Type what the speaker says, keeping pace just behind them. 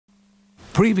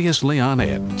Previously on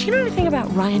Ed. Do you know anything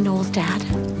about Ryan Knowles' dad?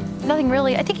 Nothing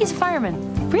really. I think he's a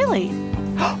fireman. Really?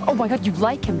 Oh my God, you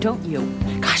like him, don't you?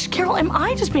 Gosh, Carol, am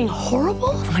I just being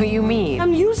horrible? What do you mean?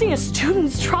 I'm using a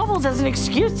student's troubles as an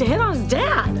excuse to hit on his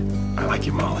dad. I like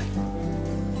you, Molly.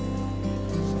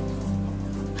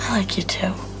 I like you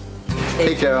too.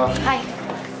 Hey, Carol. Hi.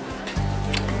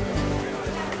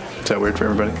 Is that weird for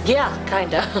everybody? Yeah,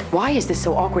 kinda. Why is this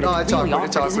so awkward? No, it's really awkward.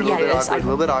 It's awkward. A little bit awkward. A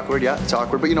little bit awkward. Yeah, it's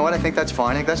awkward. But you know what? I think that's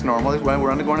fine. I think that's normal. We're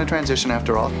undergoing a transition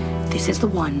after all. This is the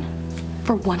one.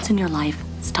 For once in your life,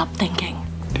 stop thinking.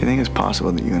 Do you think it's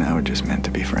possible that you and I were just meant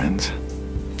to be friends?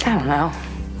 I don't know.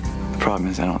 The problem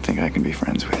is I don't think I can be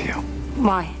friends with you.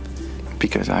 Why?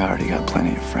 Because I already got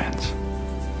plenty of friends.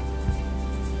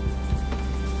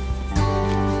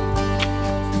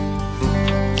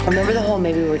 Remember the whole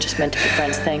maybe we were just meant to be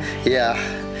friends thing? Yeah.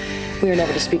 We were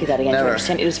never to speak of that again. Never. Do you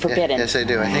understand? It was forbidden. Yes, I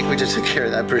do. I think we just took care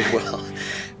of that pretty well.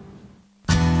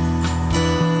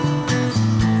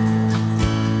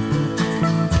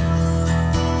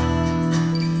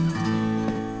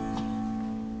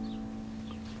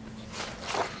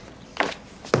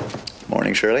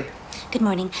 Morning, Shirley. Good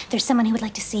morning. There's someone who would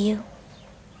like to see you.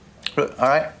 All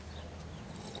right.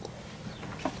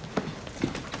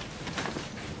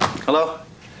 Hello?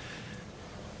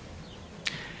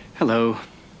 Hello.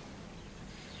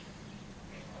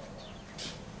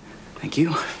 Thank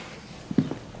you.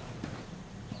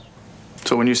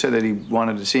 So when you said that he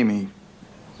wanted to see me,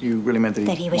 you really meant that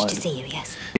That he wished wanted to see you,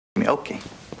 yes. Okay.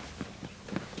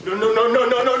 No,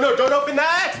 don't open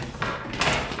that!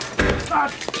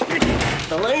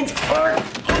 The lane's aren't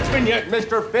open yet,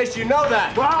 Mr. Fish, you know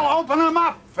that. Well, open them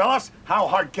up, fellas. How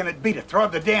hard can it be to throw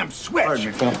the damn switch? Pardon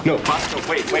me, Phil. No, Bosco,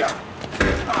 wait.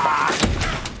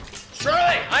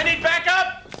 Shirley, I need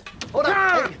backup! Hold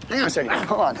on. Hang on a second.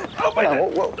 Hold on.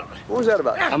 Hold on. What was that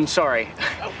about? I'm sorry.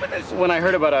 When I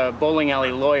heard about a bowling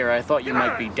alley lawyer, I thought you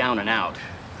might be down and out.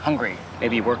 Hungry.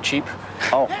 Maybe you work cheap.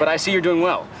 Oh. But I see you're doing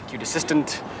well. Cute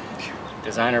assistant,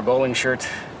 designer bowling shirt.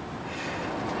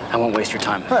 I won't waste your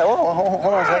time. All right, well,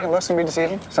 hold on a second. Looks can be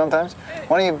deceiving sometimes.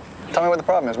 Why don't you tell me what the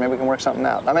problem is? Maybe we can work something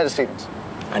out. I'm Ed Stevens.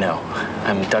 I know.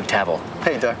 I'm Doug Tavel.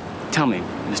 Hey, Doug. Tell me,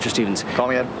 Mr. Stevens. Call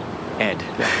me Ed. Ed.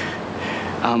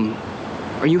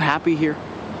 Are you happy here?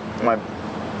 Am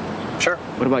I... Sure.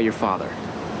 What about your father?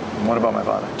 What about my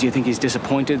father? Do you think he's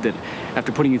disappointed that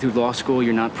after putting you through law school,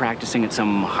 you're not practicing at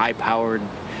some high-powered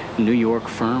New York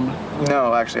firm?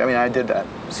 No, actually. I mean, I did that.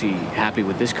 Is he happy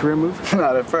with this career move?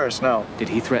 Not at first, no. Did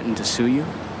he threaten to sue you?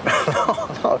 No,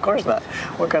 of course not.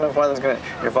 What kind of father's gonna...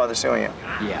 Your father's suing you?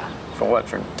 Yeah. For what?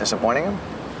 For disappointing him?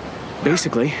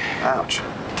 Basically. Ouch.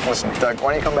 Listen, Doug,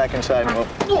 why don't you come back inside and we'll...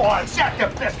 Oh, is that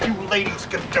the best you ladies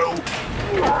can do?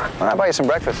 Why don't I buy you some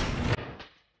breakfast?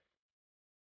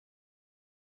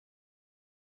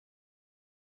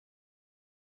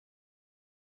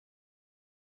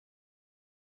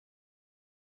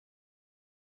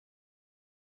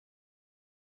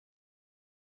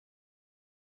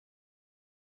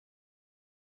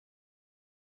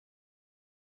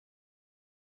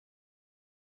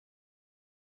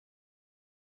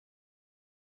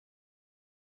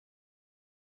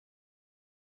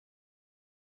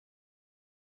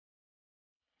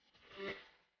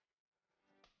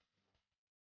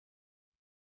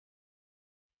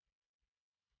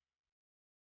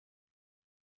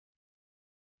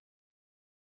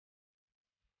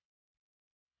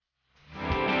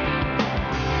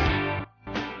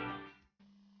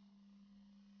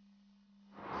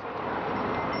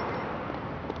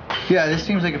 Yeah, this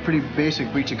seems like a pretty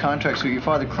basic breach of contract. So your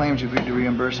father claims you agreed to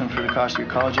reimburse him for the cost of your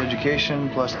college education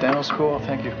plus dental school.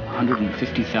 Thank you.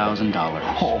 $150,000.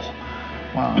 Oh,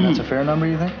 wow. That's a fair number,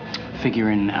 you think? Figure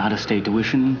in out-of-state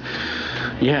tuition?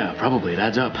 Yeah, probably. That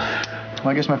adds up. Well,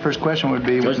 I guess my first question would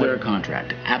be... Was there a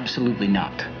contract? Absolutely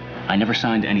not. I never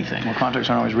signed anything. Well, contracts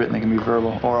aren't always written. They can be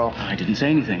verbal, oral. I didn't say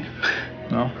anything.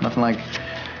 No? Nothing like,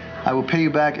 I will pay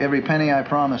you back every penny I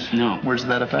promise. No. Words to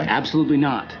that effect? Absolutely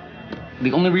not.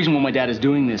 The only reason why my dad is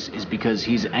doing this is because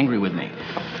he's angry with me.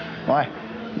 Why?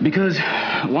 Because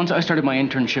once I started my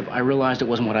internship, I realized it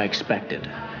wasn't what I expected.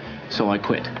 So I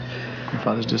quit. Your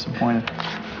father's disappointed.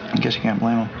 I guess you can't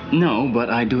blame him. No,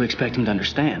 but I do expect him to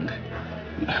understand.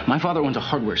 My father owns a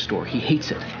hardware store. He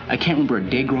hates it. I can't remember a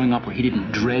day growing up where he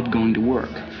didn't dread going to work.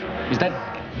 Is that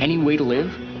any way to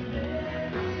live?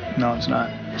 No, it's not.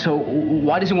 So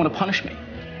why does he want to punish me?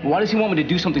 Why does he want me to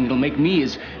do something that'll make me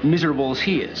as miserable as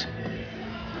he is?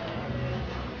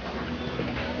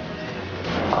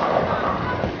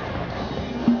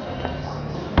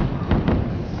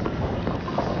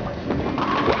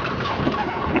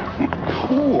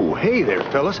 Ooh, hey there,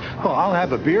 Phyllis. Oh, I'll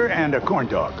have a beer and a corn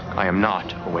dog. I am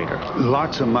not a waiter.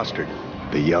 Lots of mustard.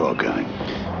 The yellow kind.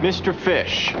 Mr.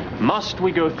 Fish, must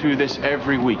we go through this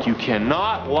every week? You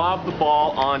cannot lob the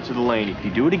ball onto the lane. If you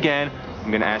do it again,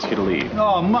 I'm going to ask you to leave.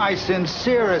 Oh, my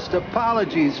sincerest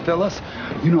apologies, Phyllis.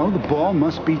 You know, the ball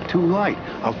must be too light.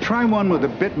 I'll try one with a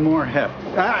bit more heft.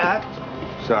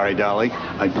 Sorry, Dolly.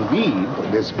 I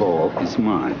believe this ball is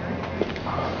mine.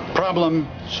 Problem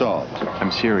solved.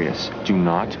 I'm serious. Do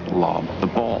not lob the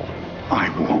ball. I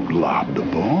won't lob the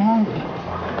ball.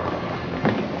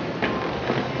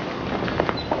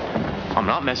 I'm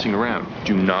not messing around.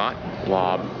 Do not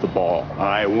lob the ball.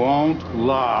 I won't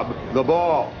lob the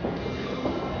ball.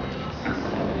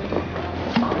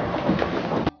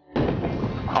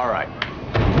 All right.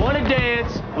 Want to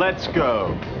dance? Let's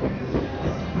go.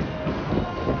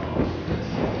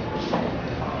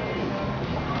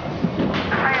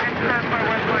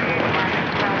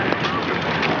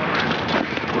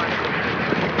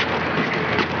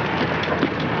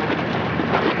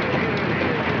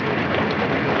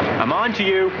 I'm on to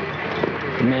you.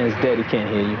 The man's dead, he can't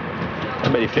hear you. I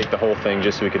bet he faked the whole thing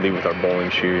just so we could leave with our bowling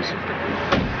shoes.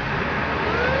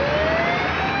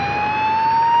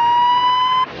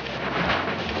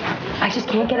 I just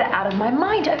can't get it out of my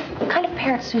mind. What kind of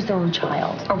parent sues their own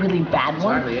child? A really bad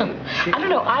one? I don't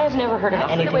know. I have never heard of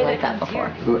anything like that before.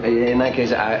 In that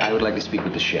case, I would like to speak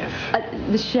with the chef.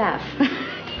 The chef.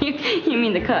 You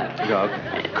mean the cook?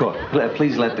 Cook.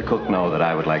 Please let the cook know that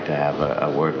I would like to have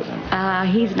a word with him.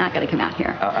 He's not going to come out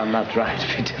here. I'm not trying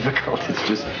to be difficult. It's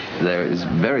just there is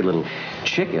very little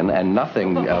chicken and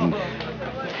nothing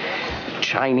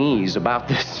Chinese about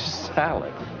this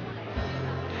salad.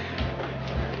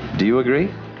 Do you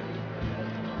agree?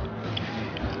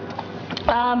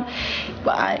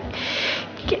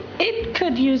 It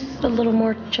could use a little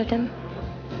more chicken.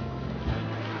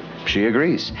 She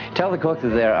agrees. Tell the cook that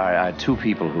there are two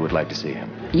people who would like to see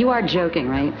him. You are joking,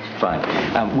 right?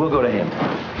 Fine. We'll go to him.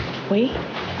 We?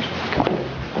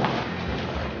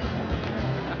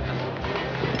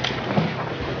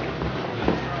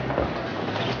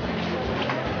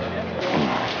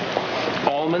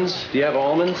 Almonds? Do you have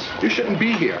almonds? You shouldn't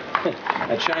be here.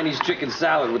 A Chinese chicken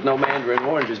salad with no mandarin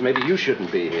oranges. Maybe you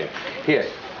shouldn't be here. Here.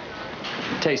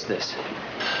 Taste this.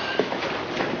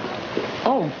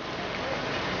 Oh.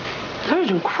 That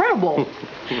was incredible.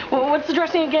 Well, what's the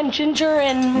dressing again? Ginger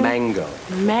and... Mango.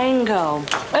 Mango.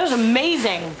 That was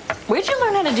amazing. Where'd you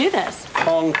learn how to do this?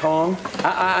 Hong Kong.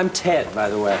 I'm Ted, by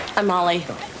the way. I'm Molly.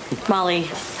 Molly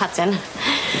Hudson.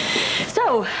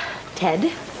 So,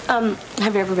 Ted,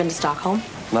 have you ever been to Stockholm?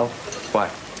 No? Why?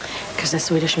 Because the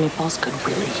Swedish meatballs could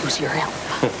really use your help.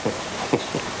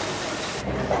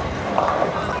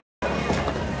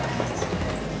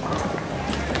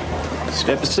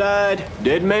 Step aside.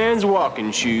 Dead man's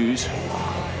walking shoes.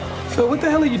 Phil, what the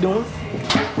hell are you doing?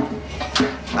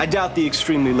 I doubt the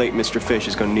extremely late Mr. Fish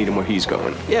is going to need him where he's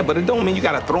going. Yeah, but it don't mean you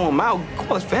gotta throw him out.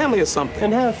 Call his family or something.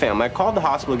 And have a family. I called the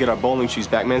hospital to get our bowling shoes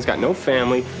back. Man's got no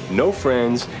family, no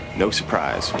friends, no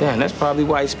surprise. Damn, that's probably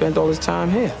why he spent all his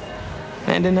time here.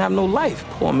 Man didn't have no life,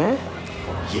 poor man.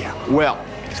 Yeah. Well,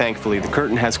 thankfully, the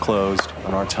curtain has closed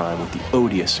on our time with the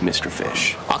odious Mr.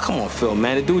 Fish. Oh, come on, Phil,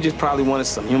 man. The dude just probably wanted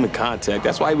some human contact.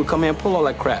 That's why he would come here and pull all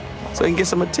that crap. So he can get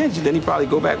some attention. Then he'd probably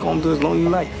go back home to his lonely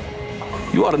life.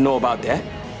 You ought to know about that.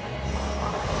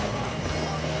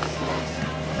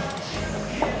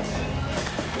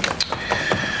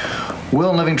 Will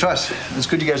and Living Trust. It's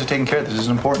good you guys are taking care of this. This is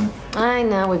important. I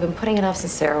know. We've been putting it off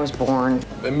since Sarah was born.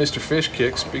 And Mr. Fish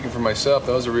kick, speaking for myself,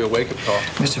 that was a real wake-up call.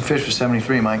 Mr. Fish was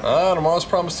 73, Mike. Tomorrow's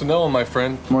promised to know him, my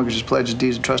friend. Mortgages, pledges,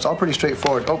 deeds of trust, all pretty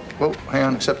straightforward. Oh, hang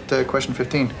on, except question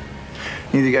 15.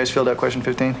 Neither of you guys filled out question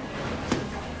 15?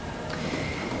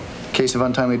 Case of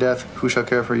untimely death, who shall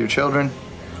care for your children?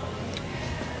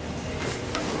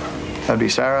 That'd be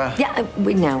Sarah. Yeah,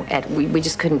 no, Ed. We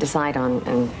just couldn't decide on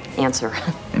an answer.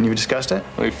 And you discussed it?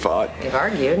 We fought. We've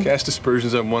argued. Cast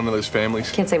aspersions on one another's families.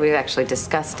 Can't say we've actually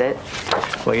discussed it.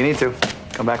 Well, you need to.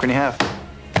 Come back when you have.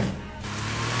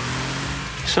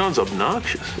 Sounds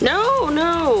obnoxious.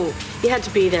 No. He had to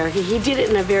be there. He did it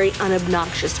in a very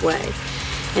unobnoxious way.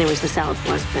 Anyways, the salad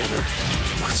was better.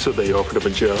 So they offered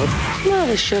him a job? No,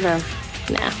 they should have.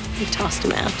 Nah, we tossed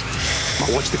him out. Come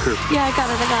on, watch the curve. Yeah, I got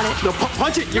it. No,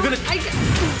 punch it. You're gonna...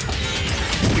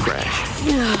 Crash.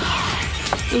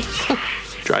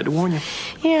 Tried to warn you.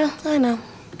 Yeah, I know.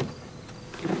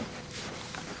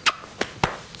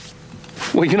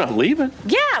 Well, you're not leaving.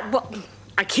 Yeah, well,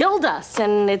 I killed us,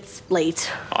 and it's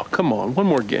late. Oh, come on. One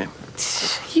more game.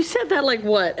 You said that like,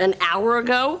 what, an hour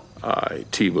ago? I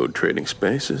TiVo'd Trading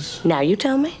Spaces. Now you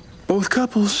tell me. Both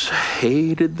couples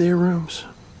hated their rooms.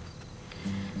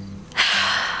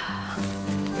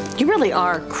 You really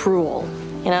are cruel.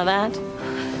 You know that?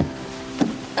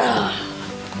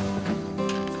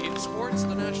 In sports,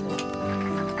 the national.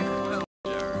 Well,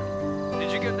 Jared,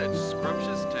 did you get that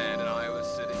scrumptious tan in Iowa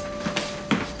City?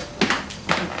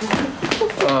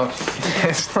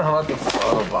 It's not the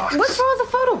photo box. What's wrong with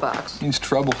the photo box? Means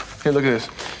trouble. Here, look at this.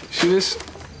 See this?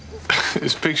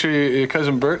 This picture of your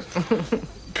cousin Bert?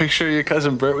 Picture of your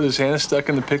cousin Bert with his hand stuck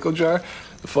in the pickle jar?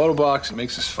 The photo box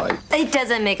makes us fight. It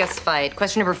doesn't make us fight.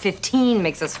 Question number 15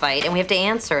 makes us fight, and we have to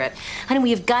answer it. Honey,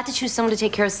 we have got to choose someone to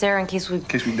take care of Sarah in case we... In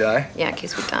case we die? Yeah, in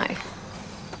case we die.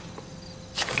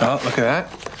 Oh, look at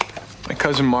that. My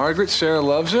cousin Margaret, Sarah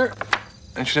loves her.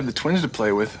 And she'd have the twins to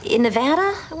play with. In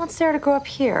Nevada, I want Sarah to grow up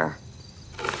here.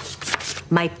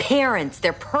 My parents,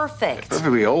 they're perfect.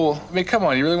 Perfectly old. I mean, come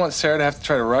on, you really want Sarah to have to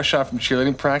try to rush off from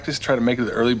cheerleading practice, try to make it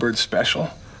the early bird special?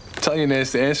 I'm telling you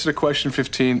this, the answer to question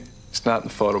 15, it's not in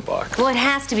the photo box. Well, it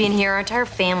has to be in here. Our entire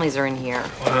families are in here.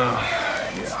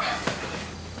 Yeah.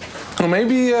 Well,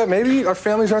 maybe our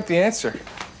families aren't the answer.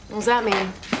 What does that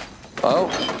mean? Oh,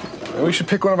 maybe we should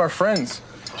pick one of our friends.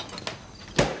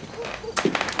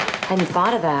 I hadn't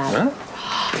thought of that. Huh?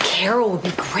 Carol would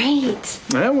be great.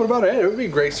 Yeah, what about Ed? It would be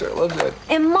great, Sarah. Love that.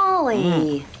 And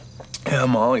Molly. Yeah,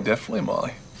 Molly, definitely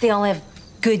Molly. They all have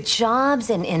good jobs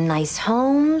and nice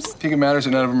homes. Think it matters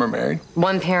that none of them are married?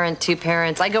 One parent, two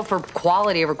parents. I go for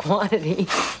quality over quantity.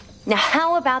 Now,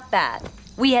 how about that?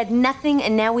 We had nothing,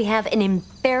 and now we have an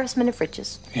embarrassment of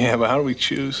riches. Yeah, but how do we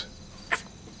choose?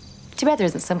 Too bad there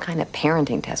isn't some kind of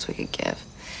parenting test we could give.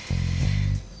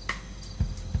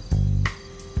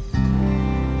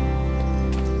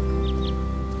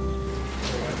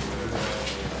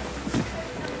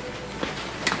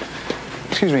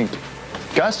 Excuse me,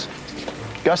 Gus?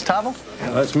 Gus Tavel? Yeah,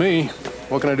 that's me.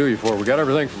 What can I do you for? We got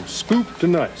everything from scoop to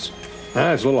nuts.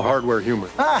 It's a little hardware humor.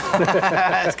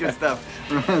 That's good stuff.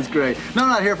 That's great. No, I'm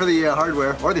not here for the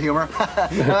hardware or the humor.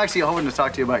 I'm actually hoping to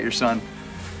talk to you about your son.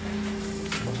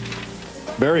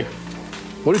 Barry,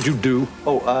 what did you do?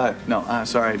 Oh, no,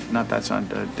 sorry, not that son,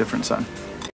 different son.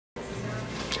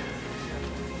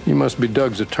 You must be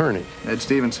Doug's attorney. Ed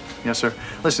Stevens. Yes, sir.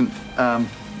 Listen,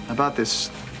 about this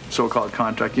so-called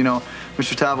contract, you know,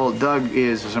 Mr. Tavel, Doug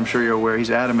is, as I'm sure you're aware,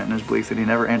 he's adamant in his belief that he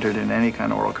never entered into any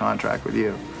kind of oral contract with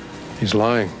you. He's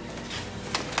lying.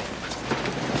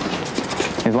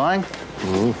 He's lying?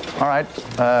 Mm-hmm. All right.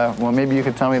 Well, maybe you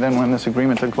could tell me then when this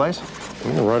agreement took place?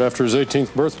 Well, right after his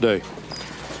 18th birthday.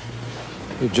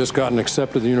 He'd just gotten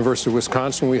accepted to the University of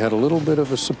Wisconsin. We had a little bit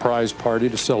of a surprise party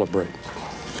to celebrate.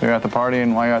 So you're at the party,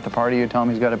 and while you're at the party, you tell him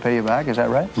he's got to pay you back? Is that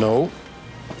right? No.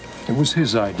 It was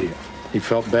his idea. He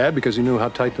felt bad because he knew how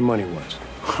tight the money was.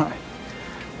 Right.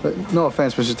 But no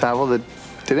offense, Mr. Tavel,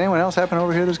 did anyone else happen to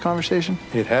overhear this conversation?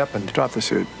 It happened. Drop the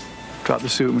suit. Drop the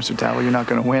suit, Mr. Tavel. You're not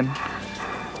going to win.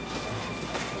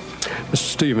 Mr.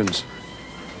 Stevens,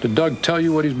 did Doug tell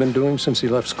you what he's been doing since he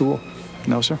left school?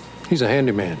 No, sir. He's a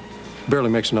handyman. Barely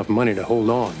makes enough money to hold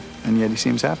on. And yet he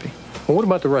seems happy. Well, what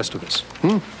about the rest of us?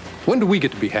 When do we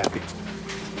get to be happy?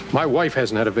 My wife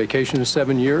hasn't had a vacation in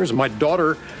 7 years. My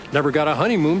daughter never got a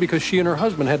honeymoon because she and her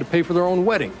husband had to pay for their own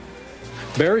wedding.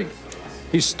 Barry,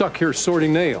 he's stuck here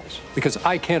sorting nails because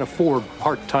I can't afford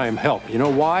part-time help. You know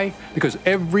why? Because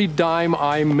every dime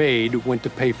I made went to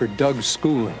pay for Doug's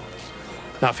schooling.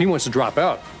 Now, if he wants to drop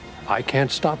out, I can't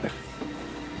stop him.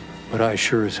 But I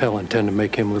sure as hell intend to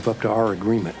make him live up to our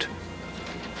agreement.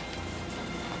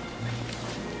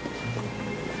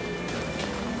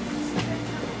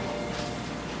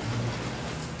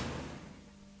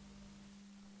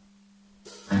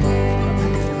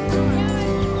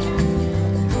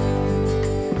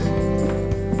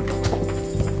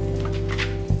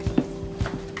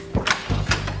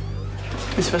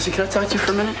 Miss Bessie, can I talk to you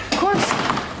for a minute? Of course.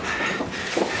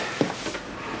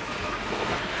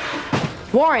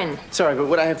 Warren. Sorry, but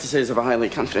what I have to say is of a highly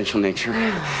confidential nature.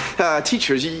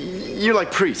 Teachers, you're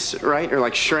like priests, right? Or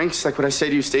like shrinks, like what I say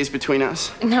to you stays between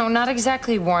us? No, not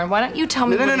exactly, Warren. Why don't you tell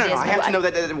me No, what it is? I have to know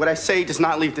that what I say does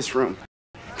not leave this room.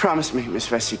 Promise me, Miss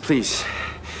Bessie, please.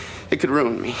 It could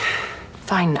ruin me.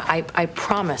 Fine, I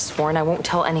promise, Warren. I won't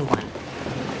tell anyone.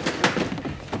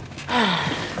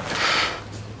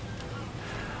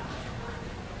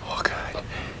 Oh, God.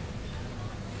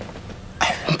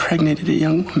 I've impregnated a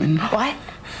young woman. What?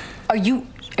 Are you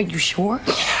sure?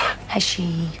 Yeah. Has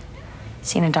she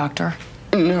seen a doctor?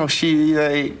 No,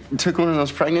 she took one of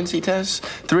those pregnancy tests.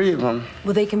 3 of them.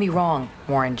 Well, they can be wrong,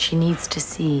 Warren. She needs to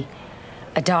see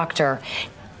a doctor.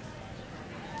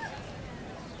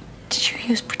 Did you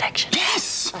use protection?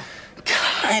 Yes! Oh.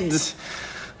 God,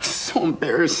 so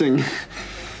embarrassing.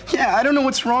 Yeah, I don't know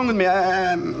what's wrong with me.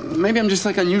 Maybe I'm just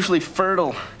like unusually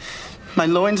fertile. My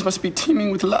loins must be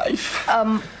teeming with life.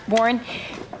 Warren,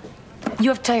 you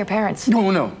have to tell your parents.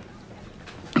 No.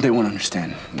 They won't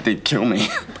understand. They'd kill me.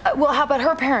 Well, how about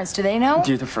her parents? Do they know?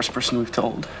 You're the first person we've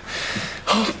told.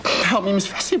 Oh, help me, Miss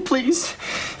Bessie, please.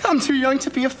 I'm too young to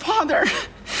be a father.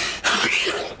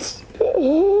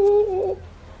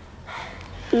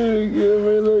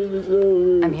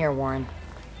 I'm here, Warren.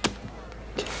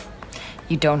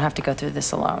 You don't have to go through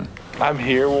this alone. I'm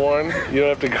here, Warren. You don't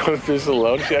have to go through this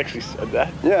alone. She actually said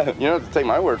that. Yeah, you don't have to take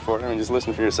my word for it. I mean, just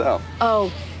listen for yourself.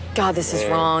 Oh, God, this is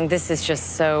wrong. This is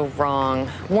just so wrong.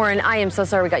 Warren, I am so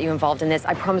sorry we got you involved in this.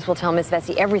 I promise we'll tell Miss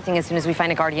Bessie everything as soon as we find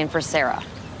a guardian for Sarah.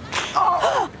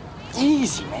 Oh,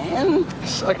 easy, man.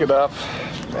 Suck it up.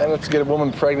 Man enough to get a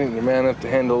woman pregnant, you're man enough to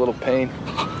handle a little pain.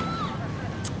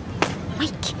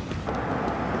 Mike.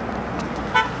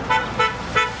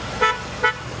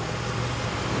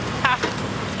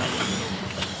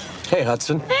 Hey,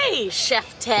 Hudson. Hey,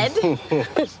 Chef Ted.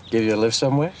 Give you a lift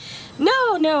somewhere?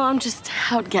 No, I'm just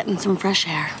out getting some fresh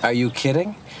air. Are you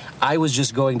kidding? I was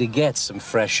just going to get some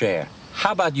fresh air.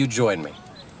 How about you join me?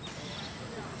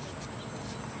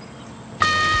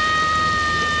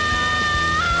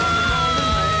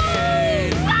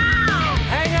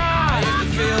 Hang on!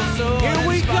 Here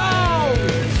we go!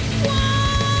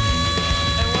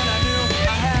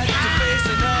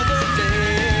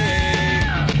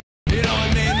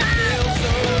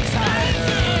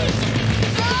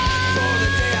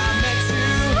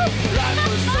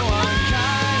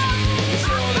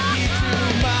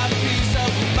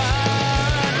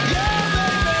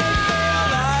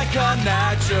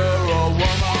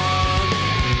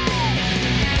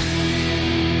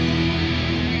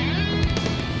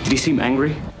 Did he seem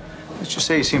angry? Let's just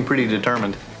say he seemed pretty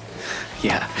determined.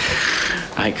 Yeah.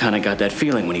 I kind of got that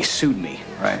feeling when he sued me.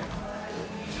 Right.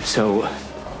 So,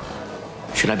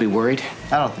 should I be worried?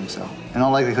 I don't think so. In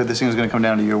all likelihood, this thing is going to come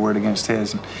down to your word against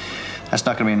his, and that's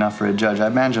not going to be enough for a judge. I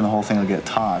imagine the whole thing will get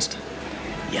tossed.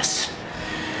 Yes.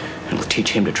 It'll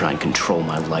teach him to try and control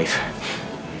my life.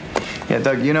 Yeah,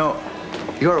 Doug, you know,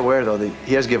 you're aware, though, that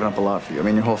he has given up a lot for you. I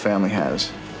mean, your whole family has.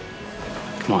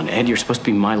 Come on, Ed, you're supposed to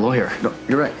be my lawyer. No,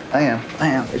 you're right. I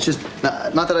am. It's just,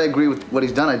 not that I agree with what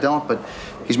he's done, I don't, but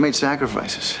he's made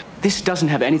sacrifices. This doesn't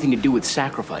have anything to do with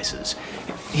sacrifices.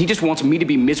 He just wants me to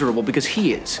be miserable because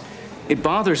he is. It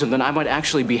bothers him that I might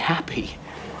actually be happy.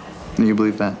 And you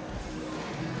believe that?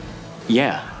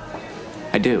 Yeah,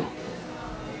 I do.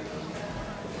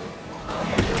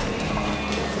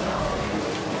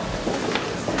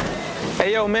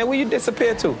 Hey, yo, man, where you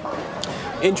disappear to?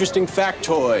 Interesting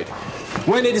factoid.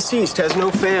 When a deceased has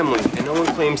no family and no one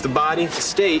claims the body, the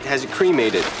state has it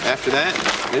cremated. After that,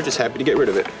 they're just happy to get rid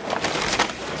of it.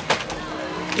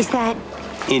 Is that...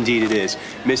 Indeed it is.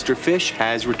 Mr. Fish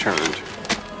has returned.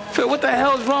 Phil, what the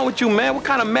hell is wrong with you, man? What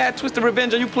kind of mad twisted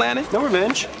revenge are you planning? No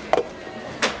revenge.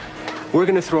 We're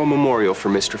gonna throw a memorial for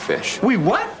Mr. Fish. We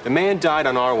what? The man died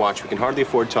on our watch. We can hardly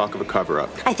afford talk of a cover-up.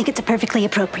 I think it's a perfectly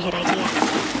appropriate idea.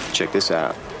 Check this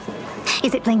out.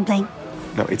 Is it bling bling?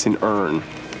 No, it's an urn.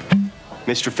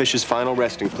 Mr. Fish's final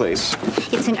resting place.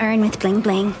 It's an urn with bling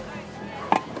bling.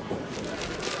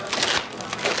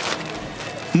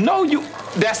 No, you...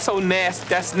 That's so nasty.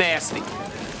 That's nasty.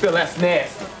 Phil, that's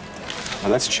nasty.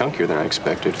 Well, that's chunkier than I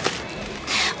expected.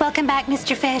 Welcome back,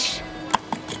 Mr. Fish.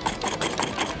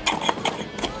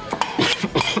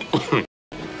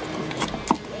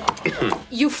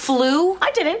 You flew?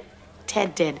 I didn't.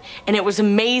 Ted did. And it was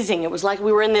amazing. It was like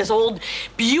we were in this old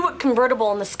Buick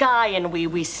convertible in the sky, and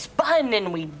we spun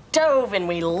and we dove and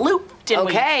we looped and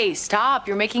Okay, stop.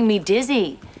 You're making me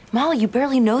dizzy. Molly, you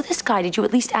barely know this guy. Did you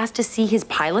at least ask to see his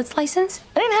pilot's license?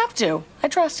 I didn't have to. I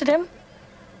trusted him.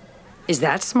 Is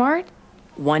that smart?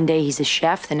 One day he's a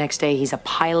chef, the next day he's a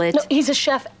pilot. No, he's a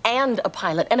chef and a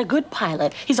pilot, and a good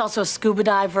pilot. He's also a scuba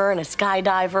diver and a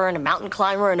skydiver and a mountain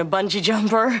climber and a bungee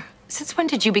jumper. Since when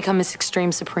did you become Miss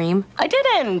Extreme Supreme? I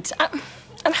didn't.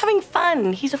 I'm having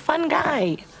fun. He's a fun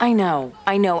guy. I know,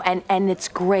 and it's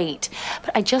great.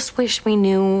 But I just wish we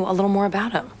knew a little more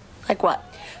about him. Like what?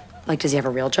 Like, does he have a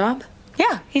real job?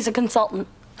 Yeah, he's a consultant.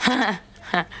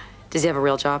 Does he have a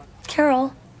real job?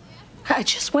 Carol, I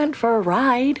just went for a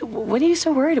ride. What are you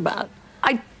so worried about?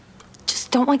 I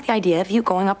just don't like the idea of you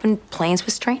going up in planes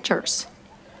with strangers.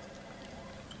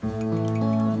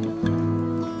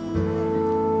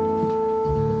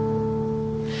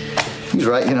 He's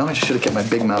right, you know, I just should have kept my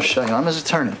big mouth shut. You know, I'm his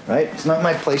attorney, right? It's not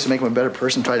my place to make him a better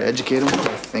person, try to educate him. What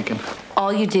am I thinking?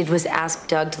 All you did was ask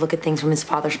Doug to look at things from his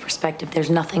father's perspective.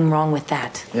 There's nothing wrong with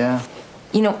that. Yeah.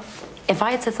 You know, if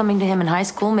I had said something to him in high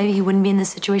school, maybe he wouldn't be in this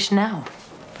situation now.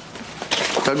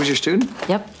 Doug was your student?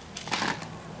 Yep.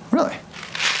 Really?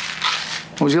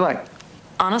 What was he like?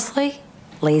 Honestly,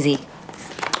 lazy.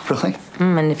 Really?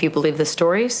 And if you believe the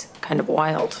stories, kind of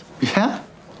wild. Yeah?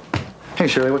 Hey,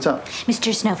 Shirley, what's up?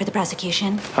 Mr. Snow for the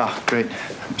prosecution. Ah, great.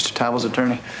 Mr. Tavel's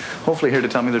attorney. Hopefully here to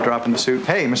tell me they're dropping the suit.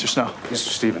 Hey, Mr. Snow. Mr.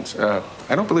 Stevens, I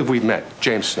don't believe we've met.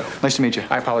 James Snow. Nice to meet you.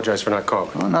 I apologize for not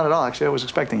calling. Oh, not at all. Actually, I was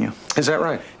expecting you. Is that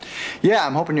right? Yeah,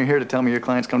 I'm hoping you're here to tell me your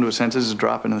client's come to his senses and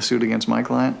drop into the suit against my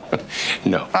client.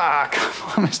 No. Ah,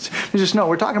 come on, Mr. Snow.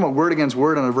 We're talking about word against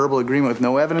word on a verbal agreement with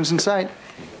no evidence in sight.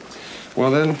 Well,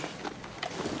 then,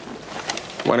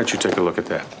 why don't you take a look at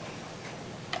that?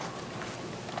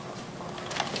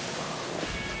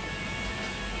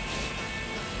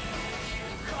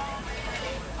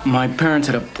 My parents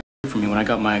had a for me when I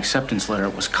got my acceptance letter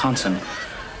at Wisconsin.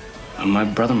 My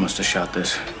brother must have shot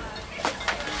this.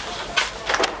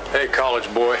 Hey, college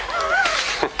boy.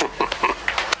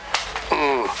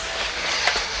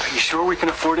 Are you sure we can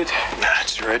afford it? Nah,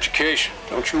 it's your education.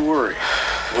 Don't you worry.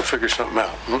 We'll figure something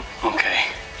out. Okay.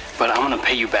 But I'm gonna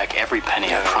pay you back every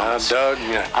penny, I promise. Doug,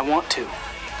 yeah. I want to.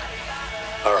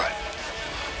 All right.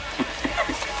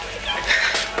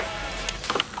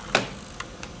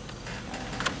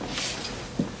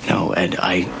 No, Ed,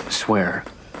 I swear.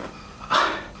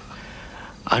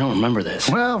 I don't remember this.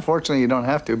 Well, fortunately, you don't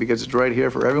have to because it's right here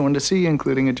for everyone to see,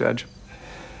 including a judge.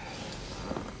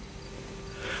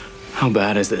 How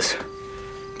bad is this?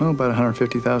 Well, about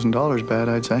 $150,000 bad,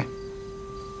 I'd say.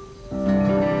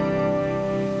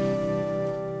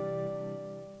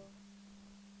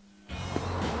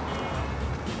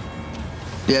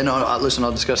 Yeah, no, listen,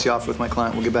 I'll discuss the offer with my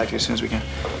client. We'll get back to you as soon as we can.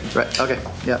 Right, okay,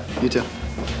 yeah, you too.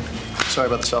 Sorry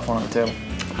about the cell phone on the table.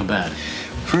 How bad?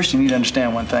 First, you need to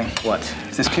understand one thing. What?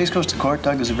 If this case goes to court,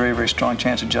 Doug, there's a very, very strong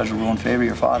chance a judge will rule in favor of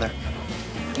your father.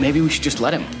 Maybe we should just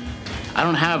let him. I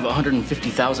don't have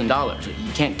 $150,000.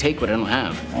 You can't take what I don't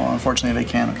have. Well, unfortunately, they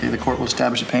can, okay? The court will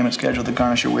establish a payment schedule to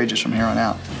garnish your wages from here on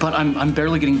out. But I'm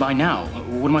barely getting by now.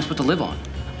 What am I supposed to live on?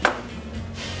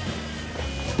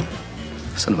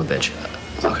 Son of a bitch.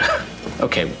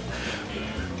 Okay.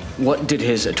 What did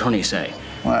his attorney say?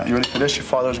 Well, you ready for this? Your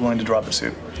father is willing to drop the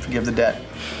suit, forgive the debt,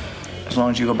 as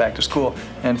long as you go back to school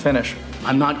and finish.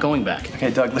 I'm not going back. Okay,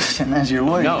 Doug, listen, as your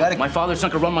lawyer, no, you gotta... my father's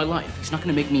not gonna run my life. He's not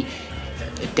gonna make me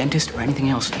a dentist or anything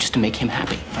else just to make him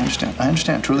happy. I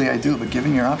understand, truly I do, but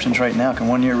given your options right now, can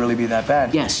 1 year really be that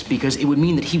bad? Yes, because it would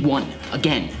mean that he won,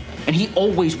 again. And he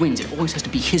always wins. It always has to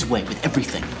be his way with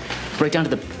everything. Right down to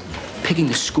the picking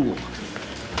the school.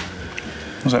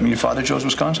 Does that mean your father chose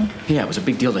Wisconsin? Yeah, it was a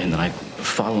big deal to him that I'd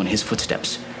follow in his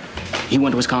footsteps. He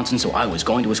went to Wisconsin, so I was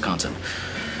going to Wisconsin.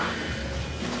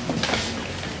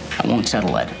 I won't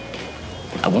settle, Ed.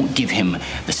 I won't give him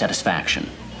the satisfaction.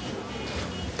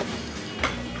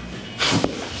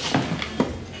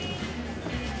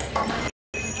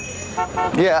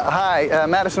 Yeah, hi,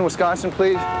 Madison, Wisconsin,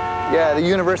 please. Yeah, the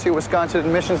University of Wisconsin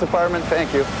Admissions Department,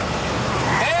 thank you.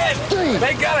 Ed!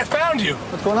 Thank God I found you.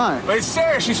 What's going on? Wait,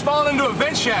 Sarah, she's fallen into a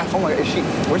vent shaft. Oh my God, is she?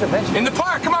 Where's the vent shaft? In the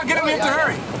park. Come on, get him. We have to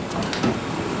hurry.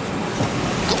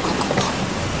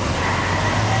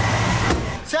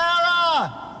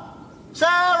 Sarah!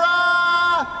 Sarah!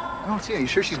 I don't see her. You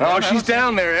sure she's down there? She's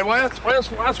down there. And why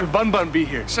else would Bun Bun be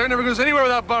here? Sarah never goes anywhere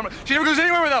without Bun Bun. She never goes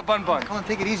anywhere without Bun Bun. Come on,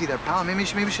 take it easy there, pal. Maybe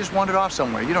she just wandered off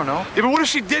somewhere. You don't know. Yeah, but what if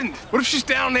she didn't? What if she's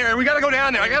down there? We gotta go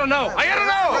down there. I gotta know. I gotta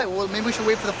know. Right, well, maybe we should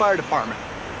wait for the fire department.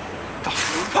 The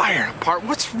fire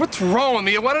department? What's wrong with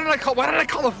me? Why did I call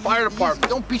the fire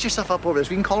department? Don't beat yourself up over this.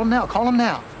 We can call them now. Call them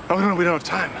now. Oh, we don't have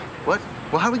time. What?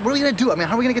 Well, what are we gonna do? I mean,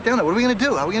 how are we gonna get down there? What are we gonna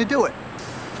do? How are we gonna do it?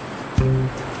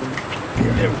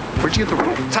 Where'd you get the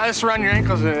rope? Tie this around your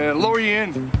ankles and lower you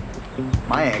in.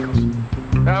 My ankles?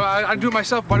 I do it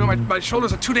myself. My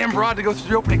shoulders are too damn broad to go through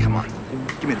the opening. Come on.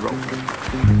 Give me the rope.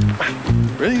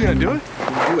 Really? You gonna do it?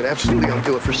 I'll do it. Absolutely. I'll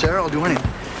do it. For Sarah, I'll do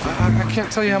anything. I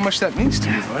can't tell you how much that means to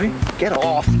you, buddy. Get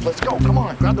off. Let's go. Come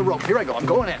on. Grab the rope. Here I go. I'm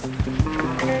going in.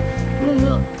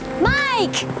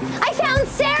 Mike! I found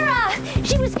Sarah!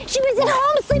 She was at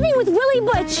home sleeping with Willie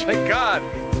Butch. Thank God.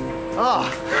 Oh,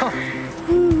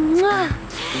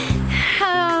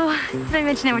 did I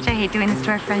mention how much I hate doing this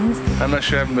to our friends? I'm not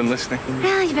sure I haven't been listening.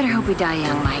 Well, you better hope we die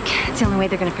young, Mike. It's the only way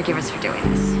they're gonna forgive us for doing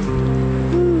this.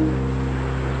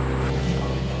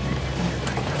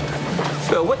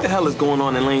 Phil, what the hell is going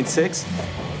on in lane 6?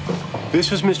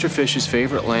 This was Mr. Fish's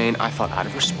favorite lane. I thought out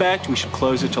of respect, we should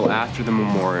close it till after the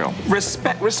memorial.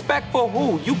 Respect for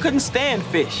who? You couldn't stand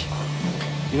Fish.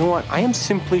 You know what? I am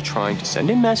simply trying to send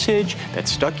a message that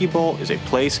Stucky Bowl is a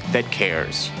place that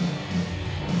cares.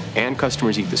 And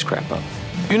customers eat this crap up.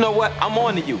 You know what? I'm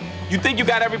on to you. You think you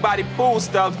got everybody fooled,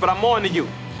 Stubbs, but I'm on to you.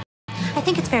 I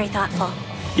think it's very thoughtful.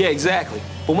 Yeah, exactly.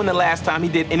 But when the last time he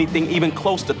did anything even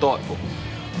close to thoughtful?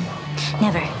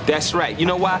 Never. That's right. You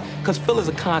know why? Because Phil is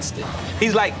a constant.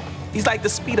 He's like the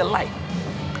speed of light.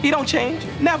 He don't change.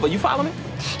 Never. You follow me?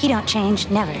 He don't change.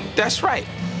 Never. That's right.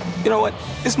 You know what?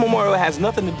 This memorial has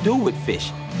nothing to do with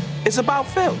Fish. It's about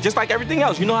Phil, just like everything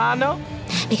else. You know how I know?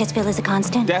 Because Phil is a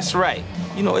constant? That's right.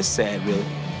 You know, it's sad, really.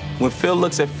 When Phil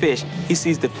looks at Fish, he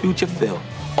sees the future Phil.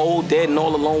 Old, dead, and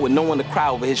all alone with no one to cry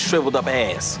over his shriveled up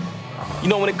ass. You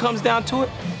know, when it comes down to it,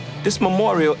 this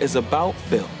memorial is about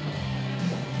Phil.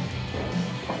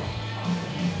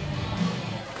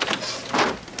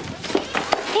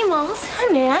 Hey, Moss.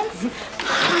 Hi, Nance.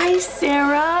 Hi,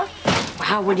 Sarah.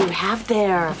 Wow, what do you have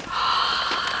there?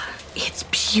 It's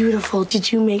beautiful.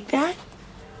 Did you make that?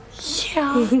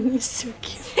 Yeah. So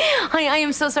cute. Honey, I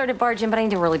am so sorry to barge in, but I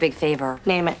need a really big favor.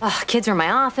 Name it. Kids are in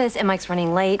my office, and Mike's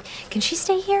running late. Can she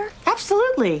stay here?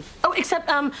 Absolutely. Oh, except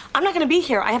I'm not going to be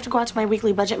here. I have to go out to my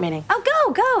weekly budget meeting.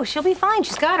 Oh, go. She'll be fine.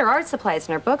 She's got her art supplies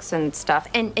and her books and stuff.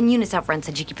 And Eunice out front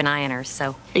said you keep an eye on her,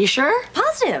 so. Are you sure?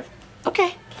 Positive.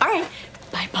 Okay. All right.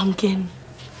 Bye, Pumpkin.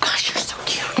 Gosh, you're so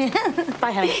cute.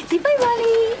 Bye, honey. See, bye,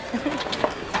 buddy.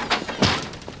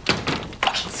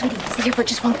 Okay, sweetie, sit here for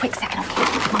just one quick second,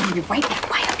 okay? Mom will be right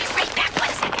back. I'll be right back. 1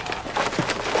 second.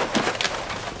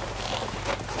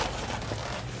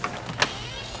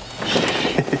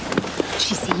 Did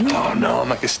she see you? Oh, no, I'm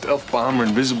like a stealth bomber,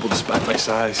 invisible despite my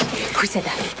size. Who said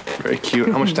that? Very cute.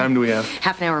 How much time do we have?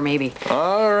 Half an hour, maybe.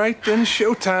 All right, then,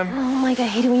 showtime. Oh, Mike, I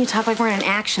hate it when you talk like we're in an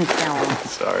action film.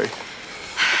 Sorry.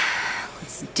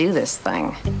 Let's do this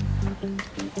thing.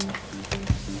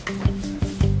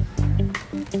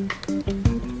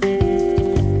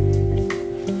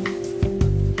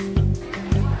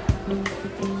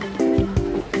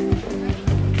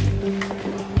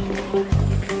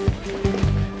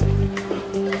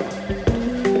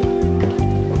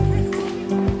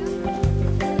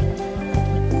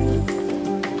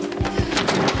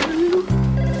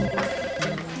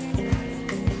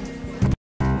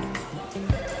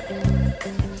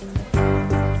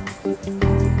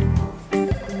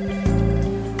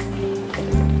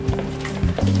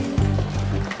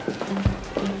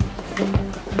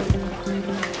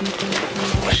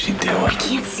 What's she doing? I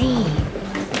can't see.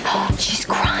 Oh, she's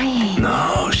crying.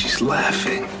 No, she's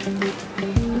laughing.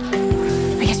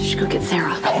 I guess we should go get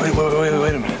Sarah. Oh,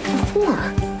 wait a minute. Before.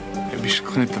 Maybe we should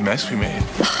clean up the mess we made.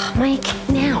 Mike,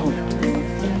 now.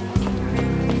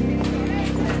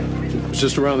 It's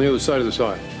just around the other side of this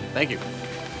aisle. Thank you.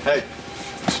 Hey,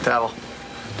 Mr. Tavel.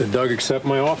 Did Doug accept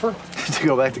my offer? To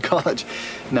go back to college?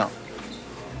 No.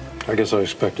 I guess I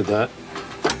expected that.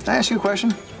 Can I ask you a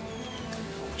question?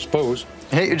 Suppose.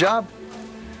 You hate your job?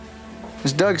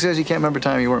 As Doug says, he can't remember a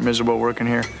time you weren't miserable working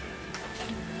here.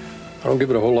 I don't give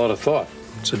it a whole lot of thought.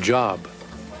 It's a job.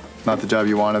 Not the job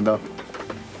you wanted, though.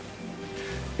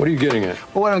 What are you getting at?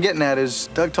 Well, what I'm getting at is,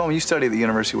 Doug told me you studied at the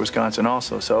University of Wisconsin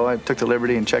also, so I took the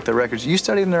liberty and checked the records. You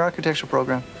studied in their architecture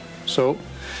program. So?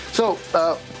 So,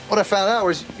 what I found out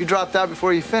was you dropped out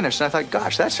before you finished, and I thought,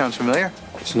 gosh, that sounds familiar.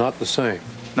 It's not the same.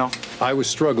 No? I was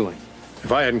struggling.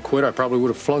 If I hadn't quit, I probably would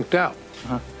have flunked out.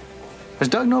 Uh-huh. Does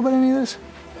Doug know about any of this?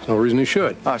 There's no reason he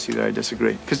should. Oh, see, there I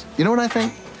disagree. Because you know what I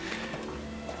think?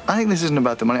 I think this isn't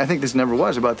about the money. I think this never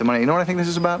was about the money. You know what I think this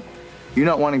is about? You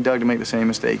not wanting Doug to make the same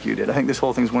mistake you did. I think this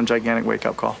whole thing's one gigantic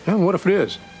wake-up call. Yeah, what if it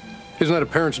is? Isn't that a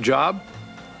parent's job?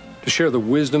 To share the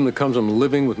wisdom that comes from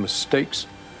living with mistakes?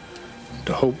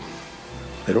 To hope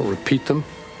they don't repeat them?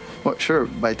 Well, sure,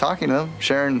 by talking to them,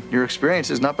 sharing your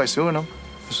experiences, not by suing them.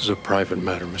 This is a private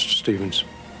matter, Mr. Stevens.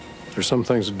 There's some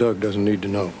things that Doug doesn't need to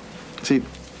know. See,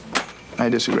 I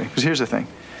disagree. Because here's the thing.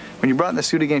 When you brought the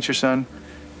suit against your son,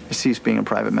 it ceased being a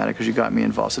private matter because you got me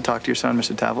involved. So talk to your son,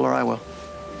 Mr. Tavel, or I will.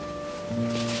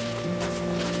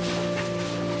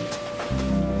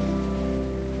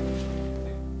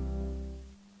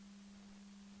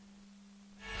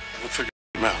 We'll figure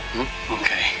him out,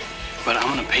 Okay. But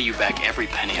I'm gonna pay you back every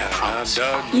penny, I promise.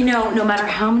 Doug. You know, no matter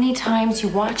how many times you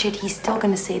watch it, he's still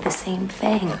gonna say the same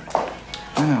thing.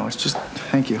 I know, it's just,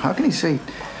 thank you. How can he say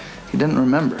he didn't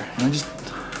remember? It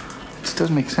just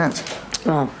doesn't make sense.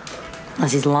 Well,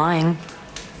 unless he's lying.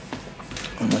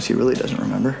 Unless he really doesn't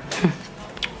remember.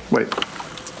 Wait,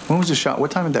 when was the shot?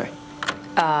 What time of day?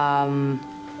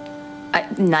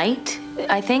 Night,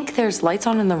 I think. There's lights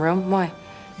on in the room. Why?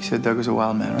 You said Doug was a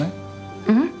wild man, right?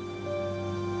 Mm-hmm.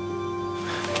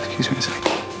 Excuse me a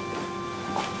second.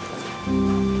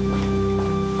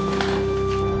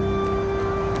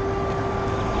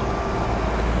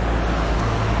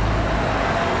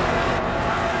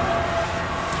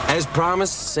 As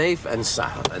promised, safe and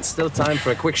silent. And still time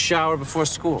for a quick shower before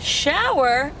school.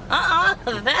 Shower?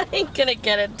 That ain't gonna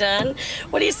get it done.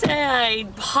 What do you say I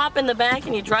hop in the back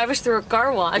and you drive us through a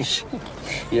car wash?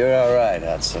 You're all right,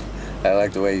 Hudson. I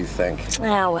like the way you think.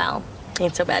 Ah, well,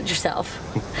 ain't so bad yourself.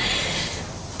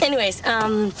 Anyways,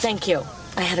 thank you.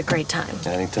 I had a great time.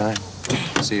 Anytime.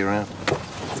 See you around.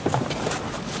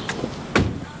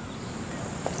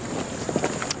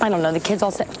 I don't know, the kids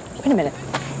all said, wait a minute,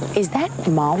 is that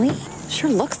Molly? Sure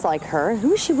looks like her.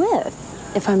 Who is she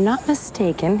with? If I'm not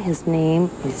mistaken, his name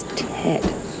is Ted.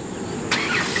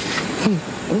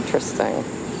 Interesting.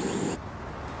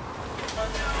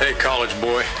 Hey, college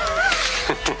boy.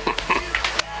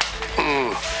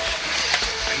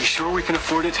 Are you sure we can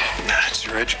afford it? It's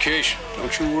your education.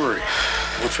 Don't you worry.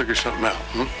 We'll figure something out.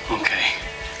 Okay.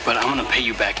 But I'm gonna pay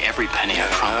you back every penny, I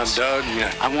promise. Doug,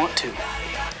 yeah. I want to.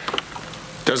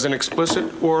 Does an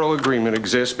explicit oral agreement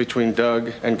exist between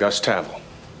Doug and Gus Tavel?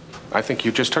 I think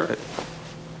you just heard it.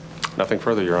 Nothing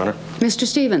further, Your Honor. Mr.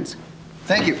 Stevens.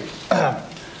 Thank you.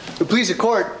 Please the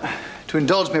court to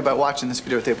indulge me by watching this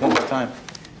videotape one more time.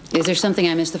 Is there something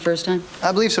I missed the first time?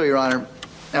 I believe so, Your Honor.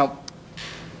 Now,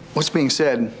 what's being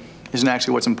said isn't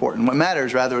actually what's important. What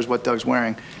matters, rather, is what Doug's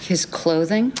wearing. His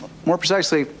clothing? More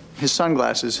precisely, his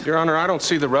sunglasses. Your Honor, I don't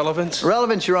see the relevance.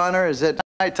 Relevance, Your Honor, is that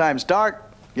nighttime's dark,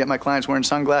 yet my client's wearing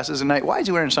sunglasses at night. Why is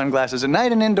he wearing sunglasses at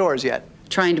night and indoors yet?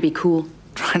 Trying to be cool.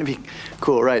 Trying to be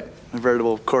cool, right. A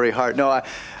veritable Corey Hart. No,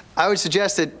 I would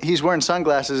suggest that he's wearing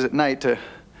sunglasses at night to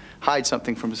hide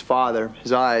something from his father,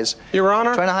 his eyes. Your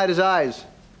Honor? Trying to hide his eyes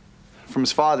from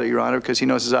his father, Your Honor, because he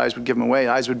knows his eyes would give him away.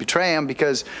 Eyes would betray him,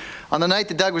 because on the night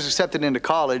that Doug was accepted into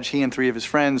college, he and 3 of his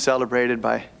friends celebrated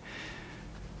by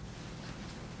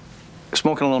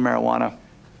smoking a little marijuana.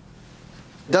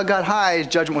 Doug got high, his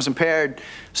judgment was impaired.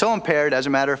 So impaired, as a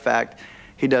matter of fact,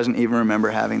 he doesn't even remember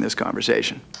having this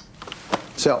conversation.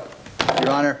 So,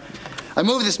 Your Honor, I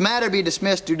move this matter be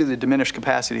dismissed due to the diminished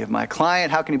capacity of my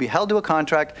client. How can he be held to a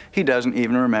contract he doesn't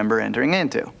even remember entering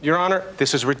into? Your Honor,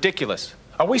 this is ridiculous.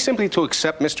 Are we simply to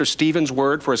accept Mr. Stevens'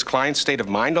 word for his client's state of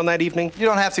mind on that evening? You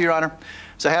don't have to, Your Honor.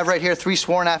 So I have right here 3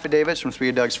 sworn affidavits from 3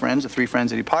 of Doug's friends, the 3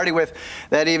 friends that he partied with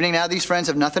that evening. Now, these friends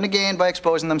have nothing to gain by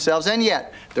exposing themselves, and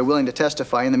yet they're willing to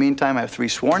testify. In the meantime, I have 3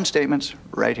 sworn statements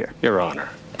right here. Your Honor,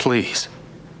 please.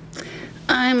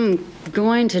 I'm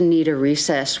going to need a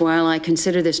recess while I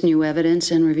consider this new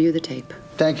evidence and review the tape.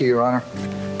 Thank you, Your Honor.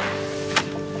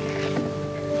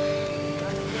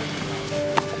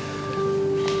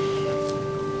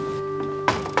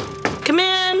 Come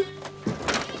in.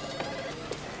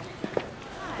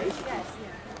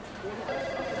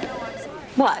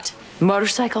 What?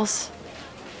 Motorcycles?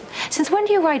 Since when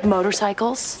do you ride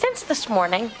motorcycles? Since this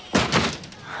morning.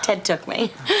 Ted took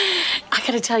me. I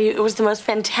gotta tell you, it was the most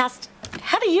fantastic.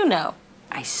 How do you know?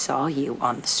 I saw you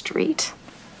on the street.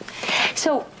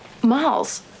 So,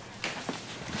 Miles,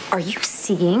 are you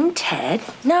seeing Ted?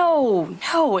 No,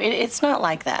 it's not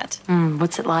like that.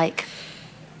 What's it like?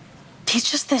 He's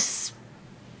just this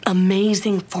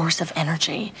amazing force of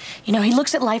energy. You know, he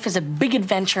looks at life as a big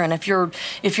adventure, and if you're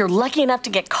lucky enough to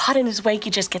get caught in his wake,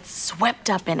 you just get swept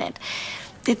up in it.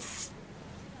 It's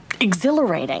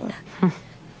exhilarating.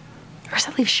 Where's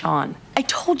that leave Sean? I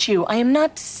told you, I am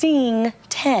not seeing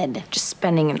Ted. Just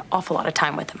spending an awful lot of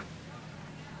time with him.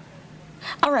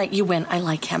 All right, you win. I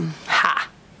like him. Ha!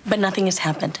 But nothing has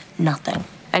happened. Nothing.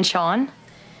 And Sean?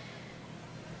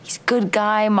 He's a good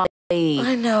guy, Molly.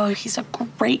 I know, he's a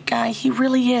great guy. He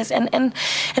really is. And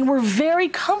we're very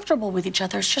comfortable with each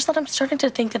other. It's just that I'm starting to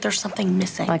think that there's something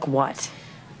missing. Like what?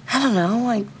 I don't know.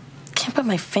 I can't put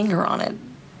my finger on it.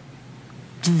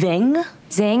 Zing?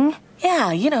 Zing?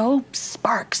 Yeah, you know,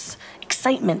 sparks,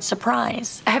 excitement,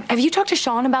 surprise. Have you talked to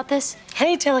Sean about this? How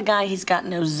do you tell a guy he's got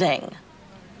no zing?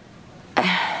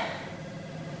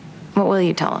 What will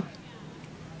you tell him?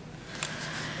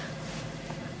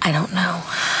 I don't know.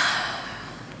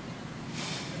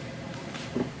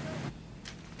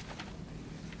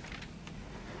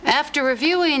 After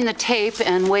reviewing the tape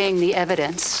and weighing the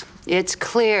evidence, it's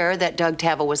clear that Doug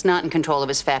Tavel was not in control of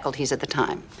his faculties at the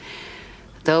time.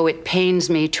 Though it pains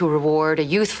me to reward a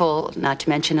youthful, not to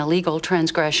mention illegal,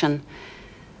 transgression,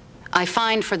 I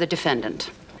find for the defendant.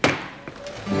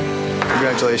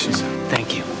 Congratulations.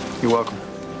 Thank you. You're welcome.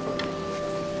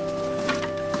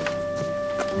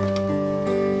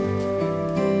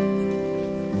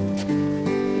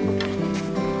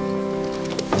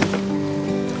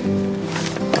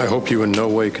 I hope you in no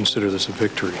way consider this a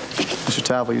victory. Mr.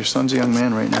 Tavel, your son's a young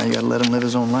man right now. You gotta let him live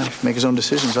his own life, make his own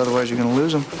decisions, otherwise you're gonna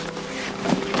lose him.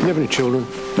 You have any children?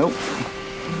 Nope.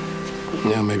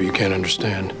 Yeah, maybe you can't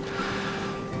understand.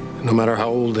 No matter how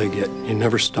old they get, you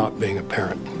never stop being a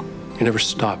parent. You never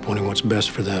stop wanting what's best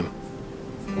for them.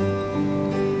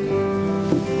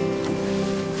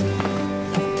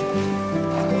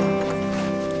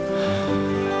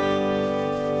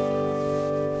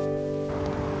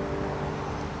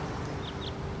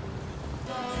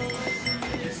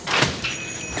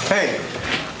 Hey.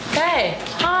 Hey,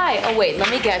 hi. Oh, wait, let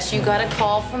me guess. You got a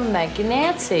call from Meg and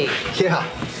Nancy. Yeah.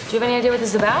 Do you have any idea what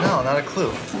this is about? No, not a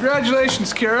clue.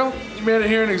 Congratulations, Carol. You made it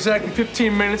here in exactly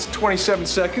 15 minutes, 27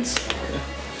 seconds.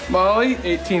 Molly,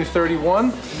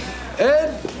 18:31.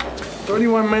 Ed,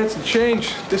 31 minutes and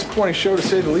change. Disappointing show, to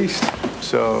say the least.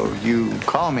 So you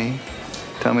call me,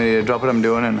 tell me to drop what I'm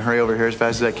doing and hurry over here as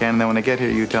fast as I can, and then when I get here,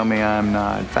 you tell me I'm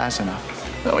not fast enough.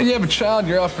 Now, when you have a child,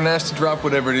 you're often asked to drop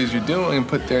whatever it is you're doing and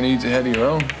put their needs ahead of your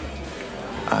own.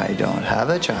 I don't have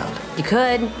a child. You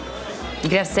could. You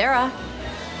could have Sarah.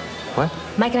 What?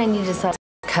 Mike and I need to decide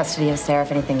custody of Sarah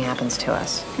if anything happens to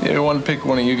us. Yeah, we wanted to pick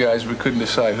one of you guys, we couldn't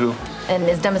decide who. And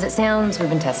as dumb as it sounds, we've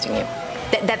been testing you.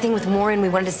 That thing with Warren, we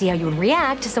wanted to see how you would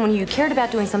react to someone you cared about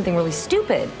doing something really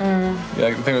stupid. Yeah,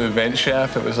 like the thing with the vent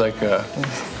shaft, it was like a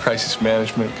crisis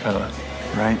management kind of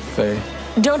thing.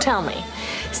 Don't tell me.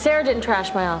 Sarah didn't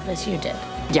trash my office, you did.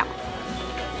 Yeah.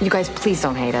 You guys, please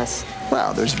don't hate us.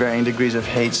 Well, there's varying degrees of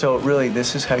hate, so really,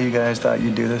 this is how you guys thought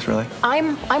you'd do this, really?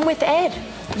 I'm with Ed.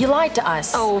 You lied to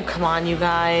us. Oh, come on, you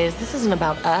guys. This isn't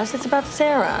about us. It's about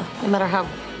Sarah. No matter how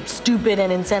stupid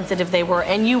and insensitive they were,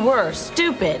 and you were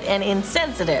stupid and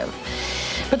insensitive.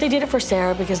 But they did it for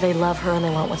Sarah because they love her and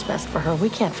they want what's best for her. We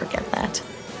can't forget that.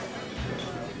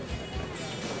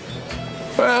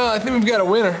 Well, I think we've got a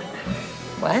winner.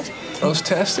 What? Those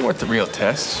tests, they weren't the real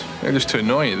tests. They're just to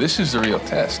annoy you. This is the real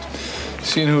test.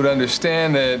 Seeing who would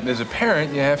understand that as a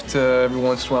parent, you have to every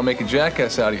once in a while make a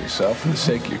jackass out of yourself for the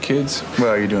sake of your kids.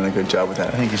 Well, you're doing a good job with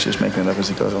that. I think he's just making it up as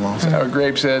he goes along. Sour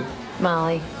grapes, Ed.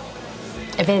 Molly,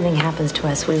 if anything happens to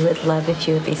us, we would love if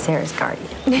you would be Sarah's guardian.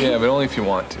 Yeah, but only if you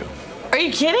want to. Are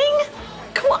you kidding?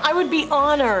 Come on, I would be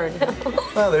honored.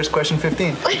 Well, there's question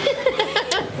 15.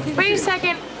 Wait a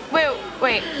second.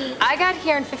 Wait. I got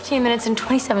here in 15 minutes and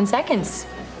 27 seconds.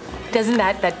 Doesn't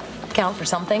that count for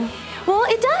something? Well,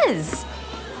 it does.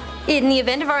 In the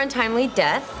event of our untimely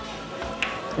death,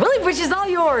 Willie Butch is all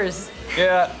yours.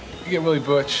 Yeah, you get Willie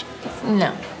Butch.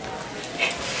 No.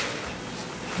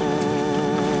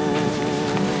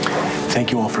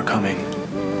 Thank you all for coming.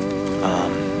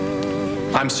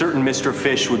 I'm certain Mr.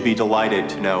 Fish would be delighted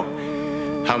to know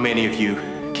how many of you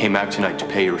came out tonight to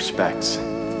pay your respects.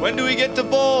 When do we get to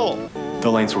bowl? The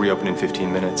lanes will reopen in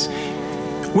 15 minutes.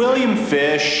 William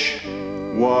Fish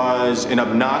was an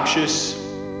obnoxious,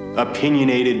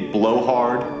 opinionated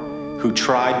blowhard who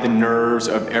tried the nerves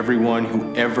of everyone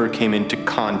who ever came into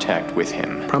contact with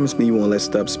him. Promise me you won't let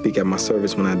Stubbs speak at my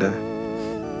service when I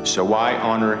die. So why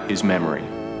honor his memory?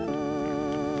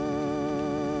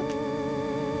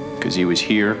 Because he was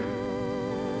here.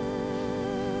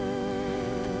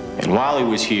 And while he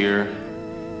was here,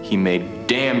 he made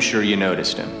damn sure you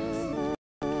noticed him.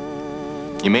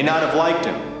 You may not have liked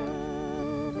him,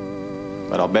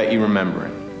 but I'll bet you remember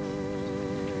him.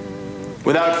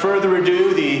 Without further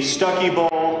ado, the Stuckey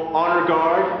Bowl Honor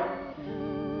Guard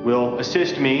will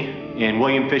assist me in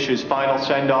William Fish's final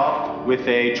send-off with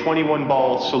a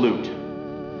 21-ball salute.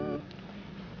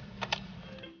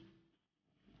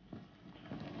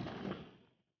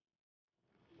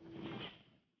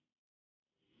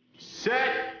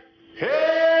 Set,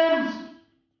 hands!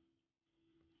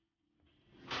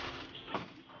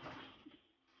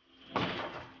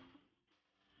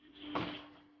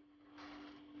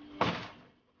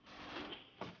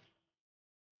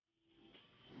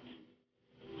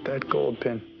 That gold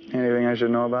pin. Anything I should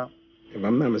know about? If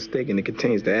I'm not mistaken, it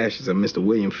contains the ashes of Mr.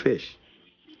 William Fish.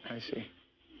 I see.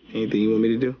 Anything you want me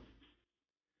to do?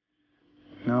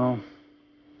 No.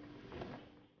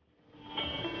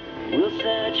 We'll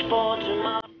search for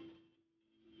tomorrow.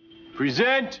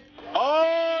 Present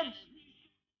arms!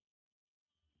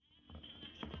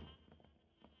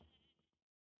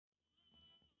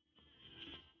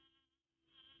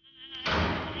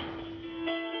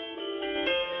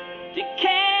 To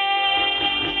carry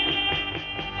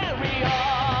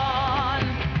on.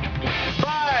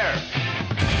 Fire!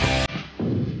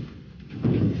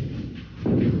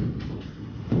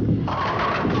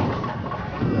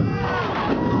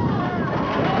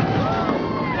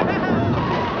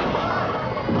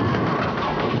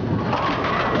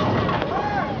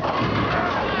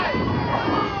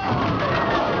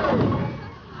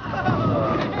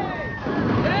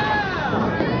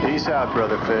 Peace out,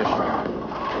 Brother Fish.